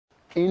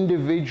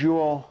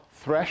individual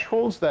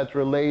thresholds that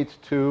relate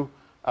to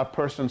a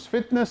person's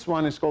fitness.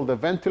 One is called the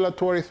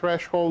ventilatory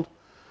threshold,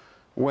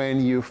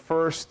 when you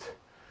first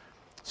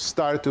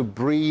start to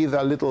breathe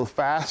a little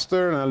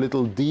faster and a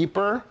little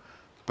deeper,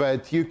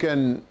 but you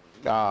can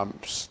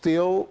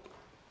still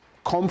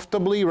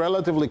comfortably,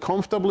 relatively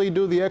comfortably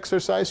do the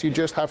exercise. You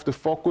just have to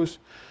focus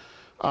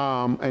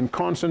and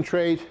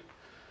concentrate.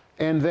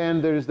 And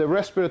then there's the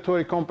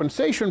respiratory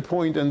compensation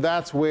point, and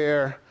that's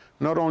where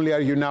not only are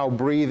you now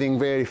breathing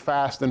very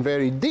fast and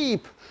very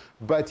deep,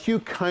 but you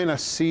kind of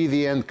see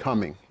the end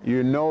coming.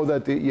 You know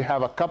that you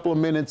have a couple of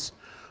minutes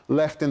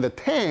left in the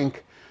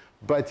tank,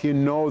 but you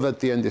know that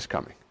the end is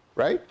coming,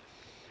 right?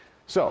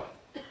 So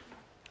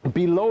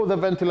below the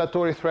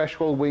ventilatory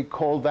threshold, we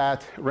call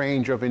that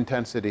range of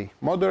intensity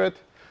moderate.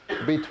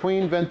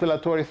 Between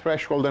ventilatory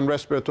threshold and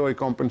respiratory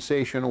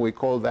compensation, we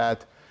call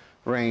that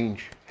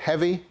range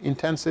heavy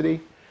intensity.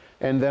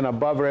 And then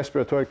above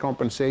respiratory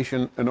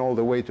compensation and all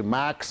the way to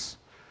max,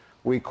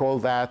 we call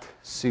that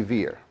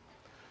severe.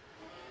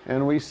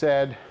 And we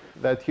said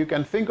that you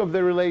can think of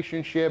the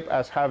relationship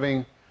as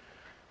having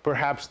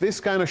perhaps this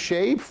kind of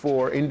shape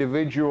for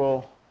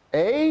individual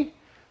A.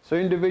 So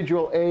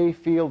individual A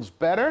feels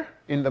better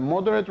in the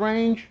moderate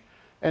range,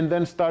 and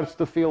then starts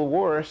to feel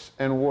worse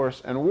and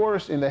worse and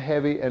worse in the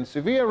heavy and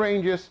severe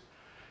ranges.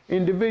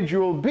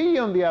 Individual B,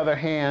 on the other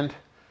hand,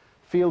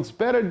 feels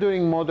better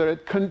during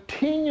moderate,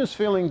 continues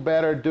feeling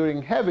better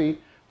during heavy,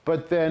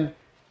 but then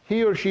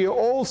he or she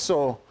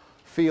also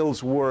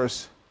feels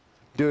worse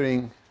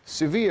during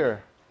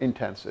severe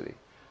intensity.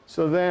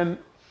 So then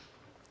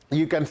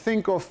you can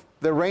think of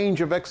the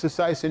range of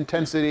exercise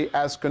intensity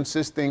as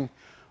consisting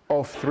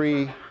of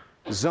three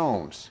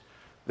zones.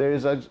 There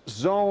is a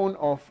zone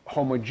of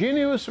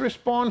homogeneous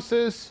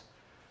responses.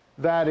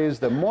 That is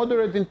the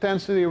moderate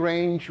intensity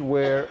range,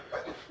 where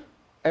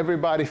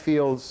everybody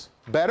feels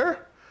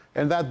better.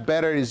 And that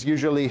better is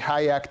usually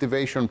high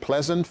activation,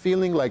 pleasant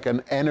feeling, like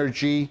an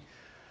energy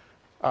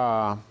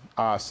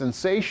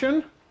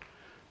sensation.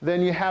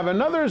 Then you have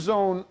another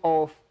zone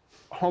of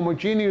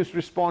homogeneous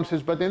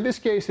responses, but in this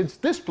case it's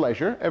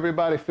displeasure.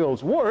 Everybody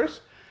feels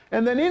worse.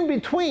 And then in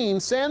between,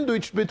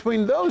 sandwiched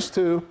between those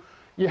two,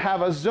 you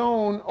have a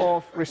zone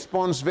of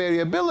response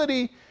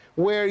variability,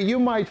 where you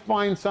might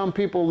find some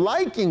people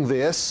liking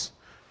this,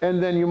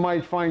 and then you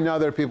might find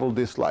other people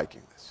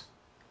disliking